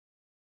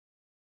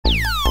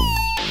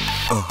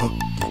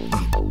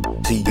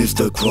See, it's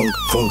the crunk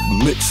funk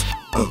mix.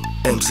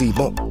 MC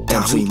Mo,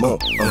 MC Mo.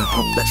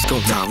 Let's go,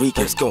 Tariq,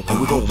 let's go. And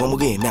we go one more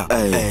again now.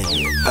 Hey,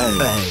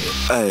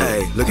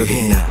 look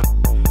again now.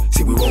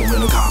 See, we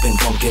rollin' a cop and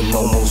funkin'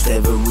 almost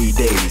every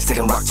day.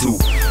 Second rock to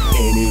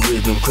any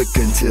rhythm, quick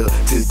until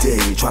today.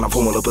 Tryna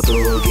pull up a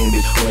thug in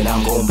it when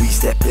I'm gon' be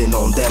stepping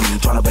on them.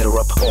 Tryna better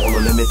up all the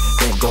limit,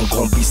 then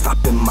gon' be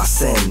stopping my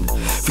send.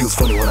 Feels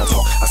funny when I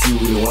talk, I see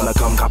really wanna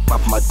come cop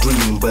up my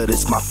dream, but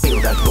it's my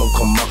feel that gon'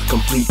 come out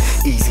complete,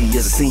 easy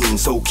as it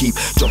seems. So keep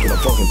jumping and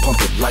fucking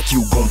pumping like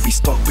you gon' be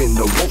stumping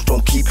the rope.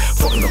 Don't keep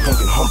fucking and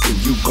fucking humping,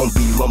 you gon'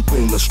 be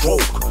lumping the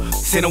stroke.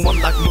 See no one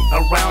like me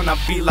around, I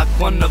be like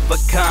one of a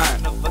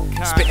kind.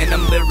 Spitting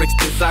them lyrics,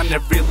 design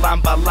every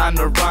line by line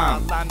or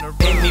rhyme.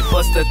 Any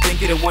buster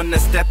thinking they wanna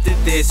step to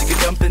this, you can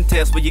jump in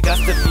test, but you got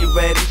to be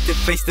ready to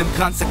face them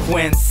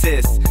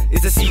consequences.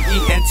 It's a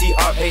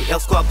CENTRAL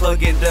squad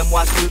plugging them,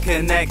 watch to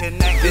connect.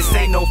 This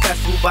ain't no fast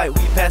food bite,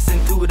 we passing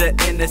through the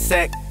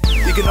intersect.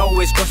 You can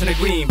always cross in the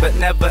green, but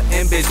never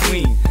in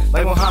between.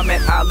 Like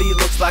Muhammad Ali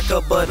looks like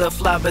a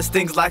butterfly, but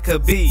stings like a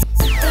bee.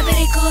 Prea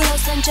periculos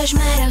să încerci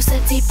mereu să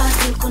ții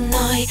pasul cu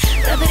noi.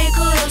 Prea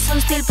periculos, un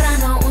stil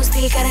prano, un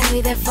stil care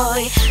nu-i de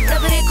voi. Prea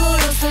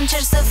periculos,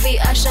 încerci să fii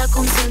așa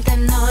cum suntem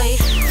noi.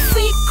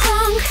 Fii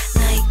crunk,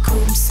 n-ai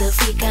cum să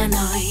fii ca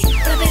noi.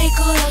 Prea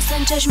periculos,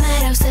 încerci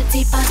mereu să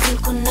ții pasul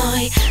cu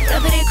noi.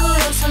 Prea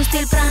periculos, un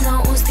stil prano,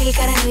 un stil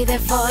care nu-i de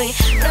voi.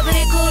 Prea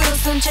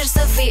periculos, încerci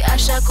să fii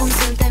așa cum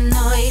suntem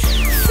noi.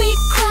 Fii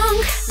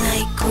crunk,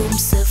 n-ai cum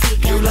să fii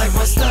ca noi. You like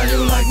my style,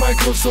 you like my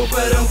groove, so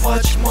better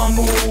watch my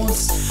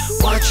moves.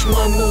 Watch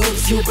my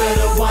moves, you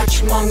better watch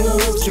my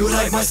moves. You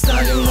like my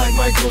style, you like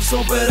my groove, so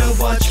better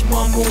watch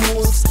my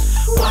moves.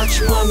 Watch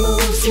my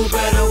moves, you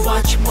better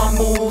watch my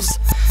moves.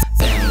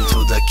 M to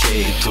the K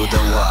to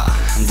the Y,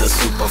 the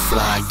super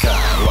fly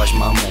guy. Watch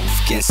my move,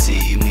 can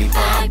see me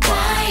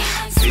bye-bye.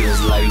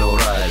 Feels like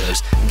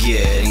lowriders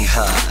getting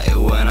high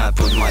when I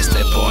put my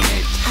step on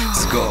it.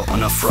 It's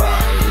gonna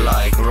fry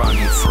like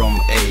running from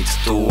 8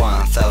 to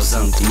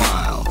 1,000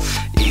 miles.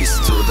 East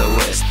to the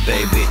west,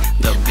 baby,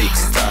 the big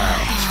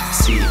style.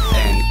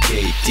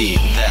 CNKT,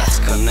 that's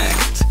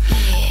Conekt.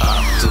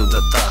 Up to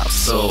the top,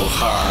 so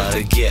hard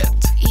to get.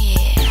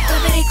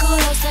 Prea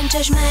periculos să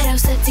încerci mereu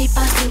să ții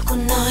pasul cu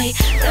noi.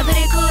 Prea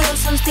periculos,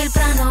 un stil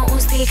prano, un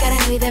stil care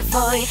nu-i de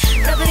voi.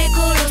 Prea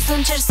periculos,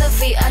 încerci să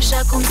fii așa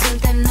cum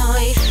suntem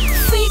noi.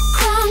 Fii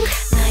crunk,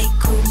 n-ai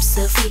cum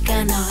să fii ca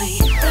noi.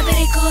 Prea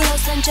periculos,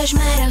 să încerci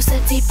mereu să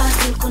ții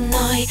pasul cu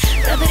noi.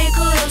 Prea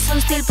periculos, un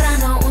stil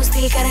prano, un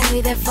stil care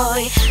nu-i de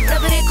voi. Prea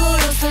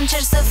periculos,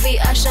 încerci să fii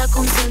așa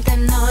cum suntem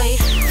noi.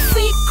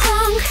 Fii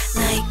crunk,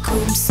 n-ai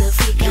cum să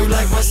fii ca noi. You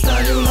like my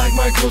style, you like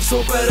my groove, so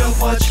better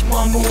watch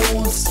my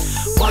moves.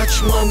 Watch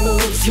my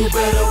moves, you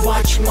better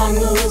watch my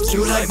moves.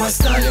 You like my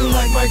style, you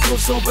like my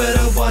groove, so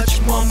better watch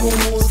my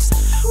moves.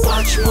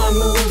 Watch my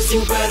moves,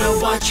 you better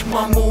watch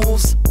my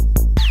moves.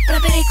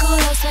 Prea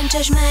periculos să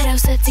încerci mereu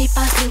să ții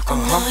pasul cu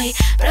noi.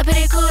 Prea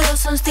periculos,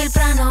 un stil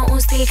prano, un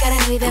stil care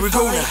nu-i de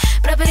voi.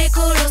 Prea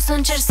periculos,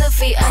 încerci să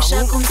fii așa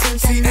cum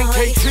suntem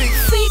noi.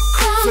 Fii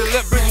crunk,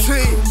 n-ai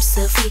cum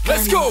să fii ca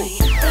noi.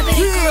 Prea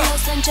periculos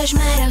să încerci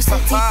mereu să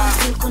ții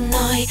pasul cu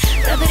noi.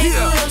 Prea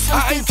periculos,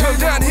 un stil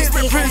prano, un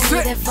stil care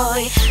nu-i de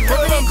voi. Prea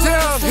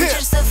periculos,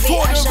 încerci să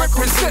fii așa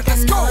cum suntem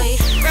noi.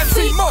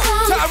 Fii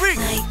crunk,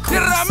 n-ai cum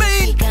să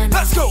fii ca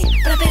noi.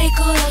 Prea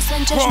periculos să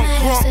încerci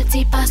mereu să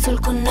ții pasul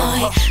cu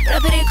noi. Prea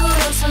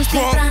periculos, un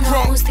stil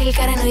prano, un stil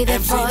care nu-i de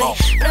voi.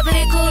 Prea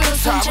periculos,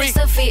 încerci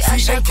să fii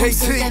așa cum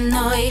suntem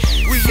noi.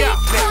 Fii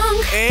crunk,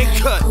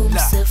 n-ai cum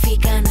să fii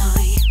ca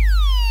noi.